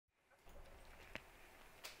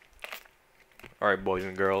Alright, boys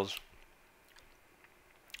and girls.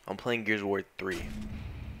 I'm playing Gears of War 3.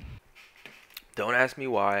 Don't ask me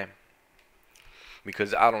why.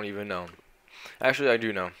 Because I don't even know. Actually, I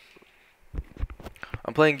do know.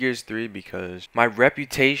 I'm playing Gears 3 because my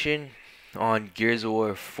reputation on Gears of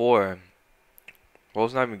War 4... Well,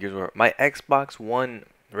 it's not even Gears of War. My Xbox One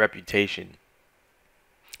reputation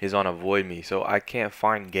is on Avoid Me. So I can't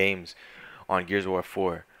find games on Gears of War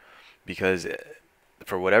 4. Because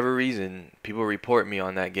for whatever reason, people report me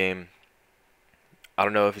on that game. I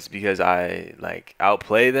don't know if it's because I like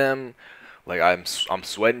outplay them, like I'm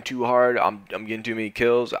sweating too hard, I'm getting too many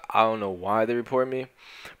kills. I don't know why they report me,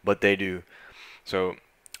 but they do. So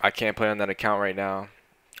I can't play on that account right now.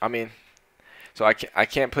 I mean, so I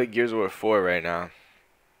can't play Gears of War 4 right now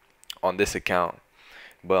on this account,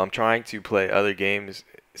 but I'm trying to play other games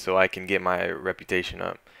so I can get my reputation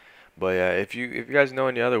up. But if you guys know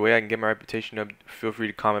any other way I can get my reputation up, feel free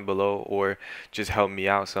to comment below or just help me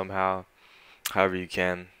out somehow, however you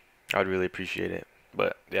can. I'd really appreciate it.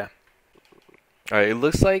 But yeah. Alright, it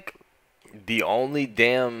looks like the only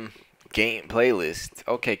damn game playlist.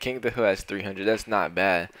 Okay, King of the Hill has 300. That's not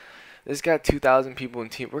bad. This got 2,000 people in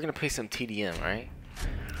team. We're gonna play some TDM, right?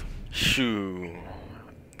 Shoo.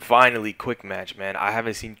 Finally, quick match, man. I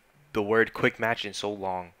haven't seen the word quick match in so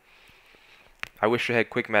long. I wish I had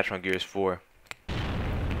quick match on Gears 4.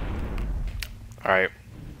 Alright.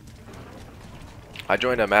 I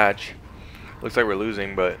joined a match. Looks like we're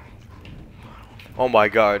losing, but... Oh my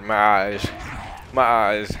god, my eyes. My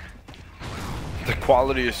eyes. The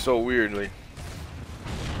quality is so weirdly.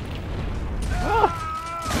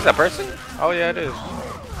 Oh, is that person? Oh yeah, it is.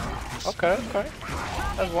 Okay, okay.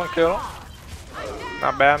 That's one kill.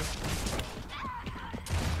 Not bad.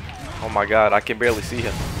 Oh my god, I can barely see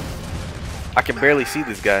him. I can barely see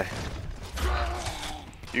this guy.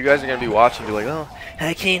 You guys are gonna be watching, be like, oh,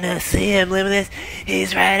 I cannot see him, Limitless.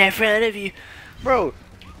 He's right in front of you, bro.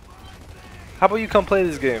 How about you come play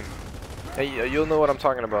this game? Hey, you'll know what I'm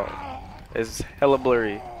talking about. It's hella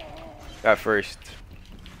blurry at first.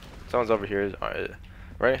 Someone's over here,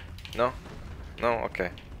 right? No, no,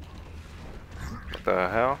 okay. What the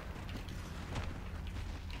hell?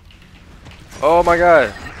 Oh my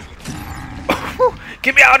god!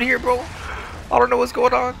 Get me out of here, bro! I don't know what's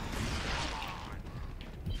going on.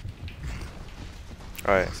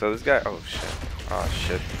 Alright, so this guy. Oh shit. Oh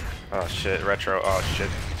shit. Oh shit. Retro. Oh shit.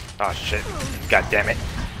 Oh shit. God damn it.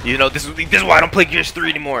 You know, this is why I don't play Gears 3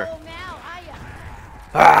 anymore.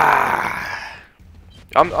 Ah.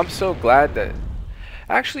 I'm so glad that.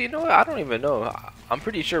 Actually, you know what? I don't even know. I'm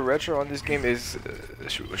pretty sure Retro on this game is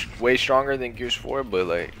way stronger than Gears 4, but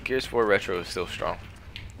like Gears 4 Retro is still strong.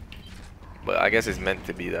 But I guess it's meant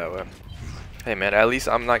to be that way. Hey man, at least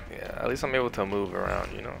I'm able to move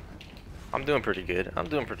around, you know. I'm doing pretty good. I'm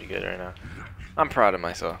doing pretty good right now. I'm proud of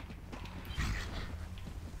myself.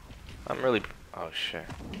 I'm really oh shit.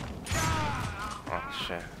 Oh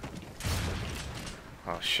shit.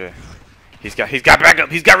 Oh shit. He's got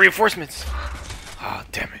backup. He's got reinforcements. Oh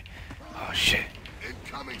damn it. Oh shit.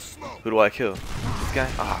 Who do I kill? This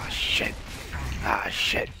guy? Oh shit. Ah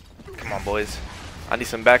shit. Come on boys. I need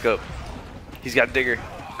some backup. He's got Digger.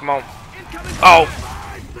 Come on. Oh!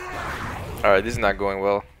 Alright, this is not going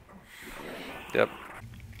well. Yep.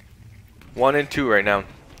 1 and 2 right now.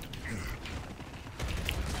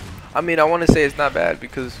 I mean, I want to say it's not bad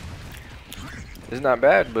because it's not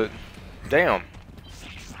bad, but damn.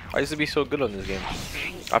 I used to be so good on this game.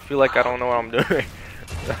 I feel like I don't know what I'm doing.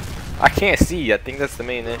 I can't see. I think that's the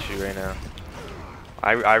main issue right now.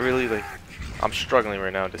 I really like. I'm struggling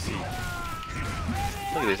right now to see.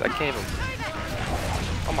 Look at this. I can't even.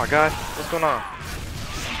 Oh my god, what's going on?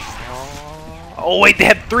 Oh wait, they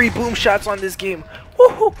had 3 boom shots on this game.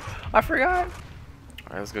 Woohoo! I forgot.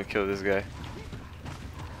 Alright, let's go kill this guy.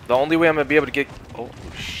 The only way I'm gonna be able to get. Oh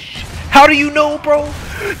shit! How do you know, bro?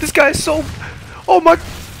 This guy is so. Oh my.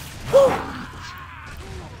 Woo.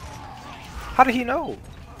 How did he know?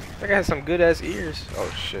 That guy has some good ass ears. Oh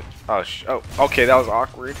shit. Oh oh. Okay, that was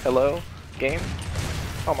awkward. Hello, game.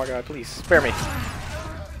 Oh my god, please spare me.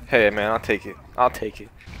 Hey man, I'll take it. I'll take it.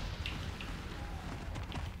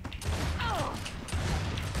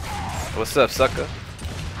 What's up, sucker?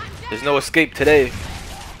 There's no escape today.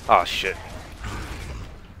 Oh shit.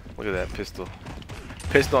 Look at that pistol.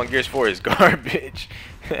 Pistol on Gears 4 is garbage.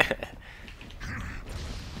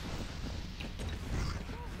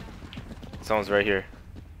 Someone's right here.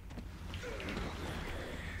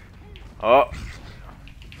 Oh.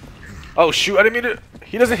 Oh shoot, I didn't mean to.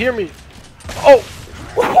 He doesn't hear me. Oh.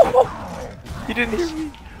 He didn't hear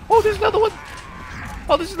me. Oh, there's another one.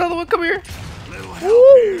 Oh, there's another one. Come here.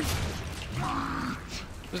 Woo.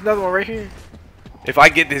 There's another one right here. If I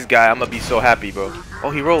get this guy, I'm gonna be so happy, bro.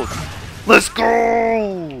 Oh, he rolled. Let's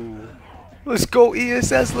go! Let's go,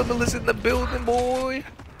 Ess Limitless in the building, boy.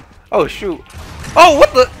 Oh, shoot. Oh,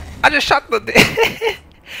 what the? I just shot the...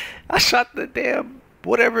 I shot the damn...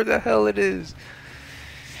 whatever the hell it is.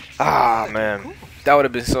 Ah, man. That would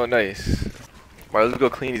have been so nice. Alright, let's go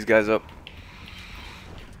clean these guys up.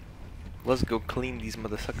 Let's go clean these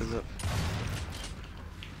motherfuckers up.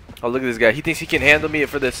 Oh, look at this guy. He thinks he can handle me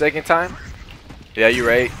for the second time? Yeah, you're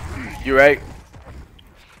right. You're right.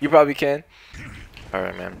 You probably can.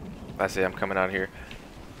 Alright, man. I say I'm coming out here.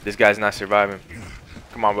 This guy's not surviving.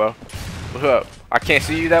 Come on, bro. What's up? I can't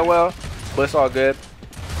see you that well, but it's all good.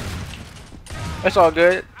 It's all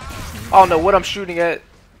good. I don't know what I'm shooting at.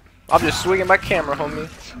 I'm just swinging my camera, homie.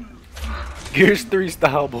 Gears 3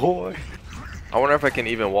 style, boy. I wonder if I can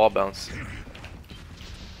even wall bounce.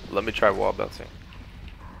 Let me try wall bouncing.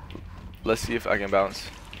 Let's see if I can bounce.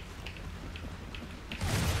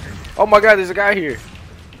 Oh my god, there's a guy here.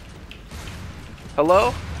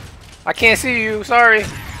 Hello? I can't see you, sorry.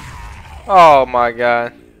 Oh my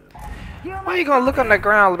god. Why are you gonna look on the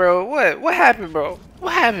ground, bro? What happened, bro?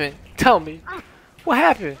 What happened? Tell me. What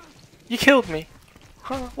happened? You killed me.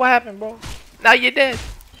 Huh? What happened, bro? Now you're dead.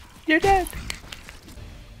 You're dead.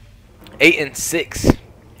 8-6.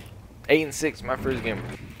 8-6, my first game.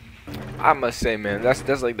 I must say, man,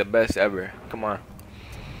 that's like the best ever. Come on.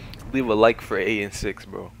 Leave a like for 8-6,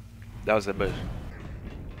 bro. That was the best.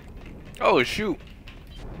 Oh shoot.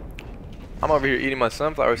 I'm over here eating my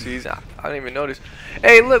sunflower seeds. I didn't even notice.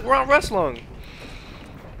 Hey, look, we're on Rustlung.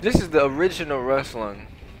 This is the original Rustlung.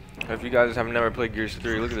 If you guys have never played Gears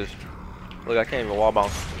 3, look at this. Look, I can't even wall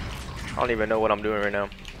bounce. I don't even know what I'm doing right now.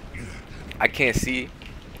 I can't see.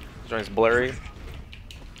 This joint's blurry.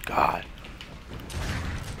 God.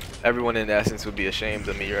 Everyone in Essence would be ashamed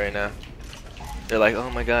of me right now. They're like, oh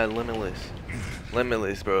my god, Limitless.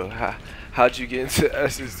 Limitless, bro. How'd you get into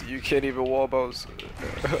Essence? You can't even wall bounce.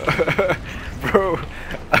 Bro.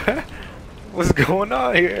 What's going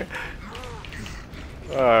on here?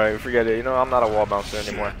 Alright, forget it. You know, I'm not a wall bouncer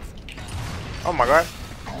anymore. Oh my god.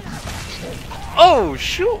 Oh,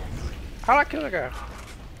 shoot. How'd I kill that guy?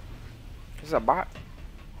 This is a bot.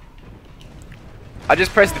 I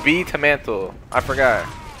just pressed B to mantle. I forgot.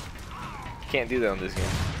 Can't do that on this game.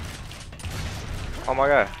 Oh my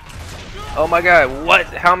god. Oh my god. What?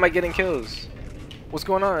 How am I getting kills? What's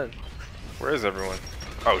going on? Where is everyone?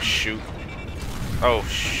 Oh shoot. Oh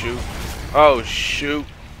shoot. Oh shoot.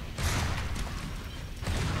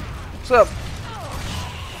 What's up?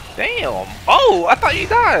 Damn. Oh, I thought you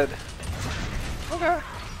died. Okay.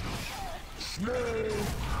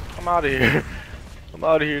 I'm out of here. I'm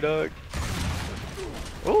out of here, dog.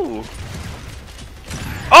 Ooh.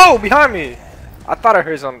 Oh, behind me. I thought I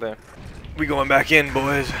heard something. We going back in,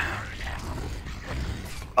 boys.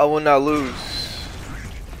 I will not lose.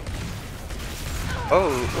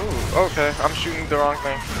 Oh, okay. I'm shooting the wrong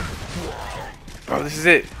thing. Bro, this is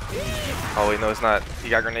it. Oh, wait, no, it's not. He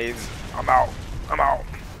got grenades. I'm out. I'm out.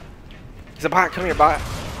 He's a bot. Come here, bot.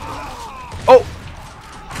 Oh!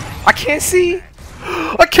 I can't see.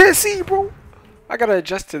 I can't see, bro. I gotta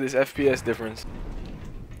adjust to this FPS difference.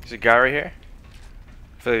 There's a guy right here.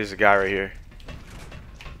 I feel like there's a guy right here.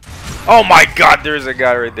 Oh my god, there's a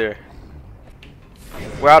guy right there.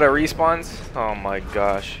 We're out of respawns. Oh my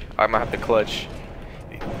gosh. I might have to clutch.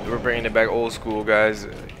 We're bringing it back old school, guys.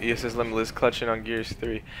 Ess Limitless clutching on Gears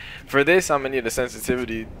 3. For this, I'm gonna need a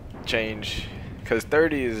sensitivity change. Because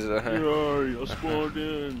 30 is... I spawned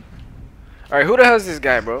in. Alright, who the hell is this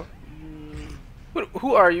guy, bro?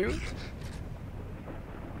 Who are you?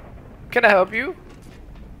 Can I help you?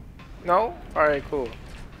 No? Alright, cool.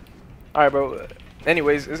 Alright, bro.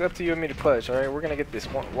 Anyways, it's up to you and me to clutch, alright? We're gonna get this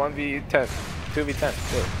 1v10.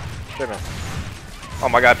 2v10. Look. Sure, man. Oh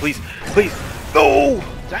my god, please. Please. No!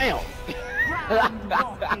 Damn.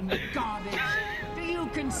 Do you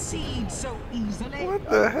concede so easily? What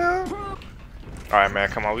the hell? Alright, man,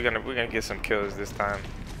 come on. We're gonna get some kills this time.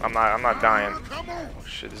 I'm not dying. Oh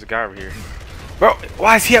shit, there's a guy over here. Bro,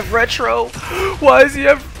 why does he have retro? Why does he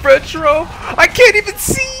have retro? I can't even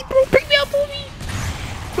see, bro. Pick me up, homie.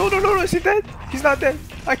 No, is he dead? He's not dead.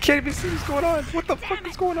 I can't even see what's going on. What the fuck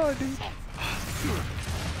is going on, dude?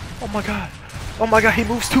 Oh my god. Oh my god, he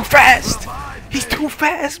moves too fast. He's too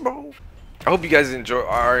fast, bro. I hope you guys are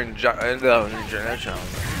enjoying that channel.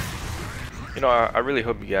 You know, I really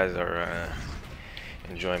hope you guys are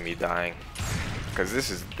enjoying me dying. Cause this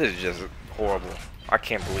is just horrible. I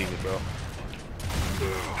can't believe it, bro.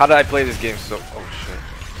 How did I play this game so? Oh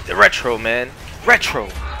shit! The retro, man, retro.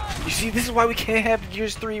 You see, this is why we can't have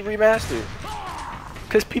Gears 3 remastered.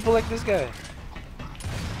 Cause people like this guy.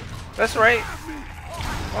 That's right.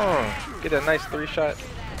 Oh, get a nice 3-shot.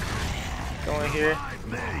 Go in here.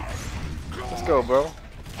 Let's go, bro.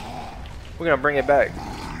 We're gonna bring it back.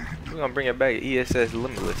 We're gonna bring it back Ess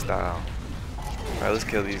Limitless style. Alright, let's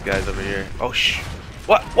kill these guys over here. Oh,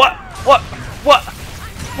 What?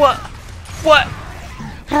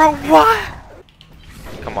 Bro, what?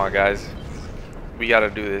 Come on, guys. We gotta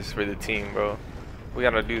do this for the team, bro. We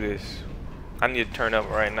gotta do this. I need to turn up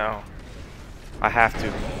right now. I have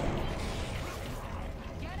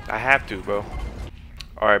to, bro.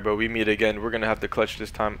 Alright, bro, we meet again. We're gonna have to clutch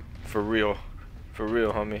this time. For real. For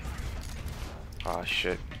real, homie. Oh,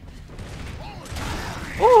 shit.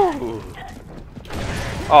 Ooh.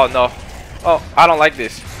 Oh, no. Oh, I don't like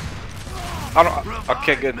this. I don't.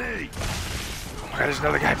 Okay, good. Oh my god, there's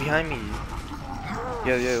another guy behind me.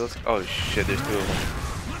 Yeah, let's. Oh, shit, there's 2 of them.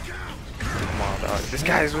 Come on, dog. This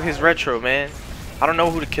guy's with his retro, man. I don't know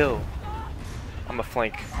who to kill. I'm a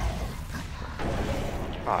flank.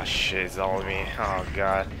 Oh, shit, it's all of me. Oh,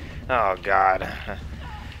 god. Oh, god.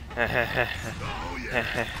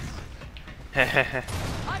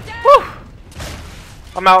 Woo!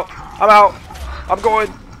 I'm out. I'm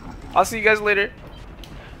going. I'll see you guys later.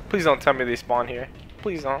 Please don't tell me they spawn here.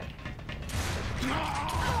 Please don't.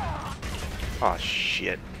 Oh,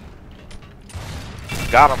 shit.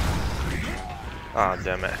 Got him. Oh,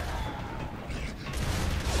 damn it.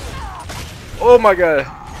 Oh, my god.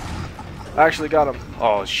 I actually got him.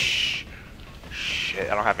 Oh, shit.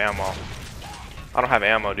 I don't have ammo. I don't have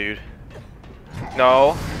ammo, dude.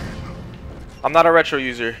 No. I'm not a retro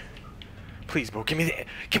user. Please, bro, give me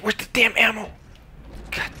the. Where's the damn ammo?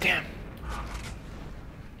 God damn.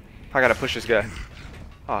 I gotta push this guy.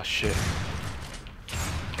 Oh, shit.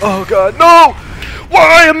 Oh, God. No!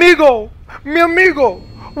 Why, amigo? Mi amigo.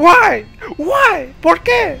 Why? Why? ¿Por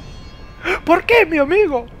qué? ¿Por qué, mi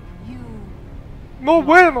amigo? No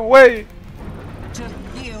bueno, wait.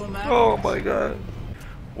 Oh, my God.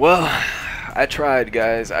 Well, I tried,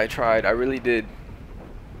 guys. I tried. I really did.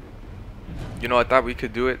 You know, I thought we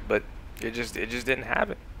could do it, but it just didn't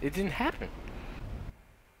happen. It didn't happen.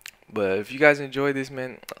 But if you guys enjoyed this,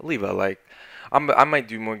 man, leave a like. I might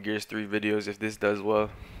do more Gears 3 videos if this does well.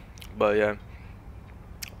 But yeah,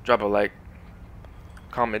 drop a like,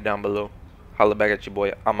 comment down below, holla back at your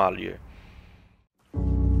boy. I'm out of here.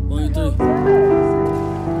 1, 2, 3.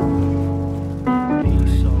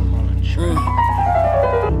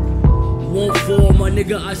 Won't fall, my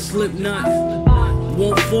nigga, I slip not.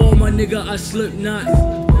 Won't fall, my nigga, I slip not.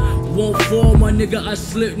 Won't fall, my nigga, I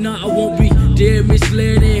slip not. I won't be dead,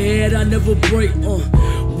 misled in head, I never break.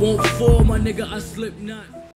 Won't fall, my nigga, I slip not.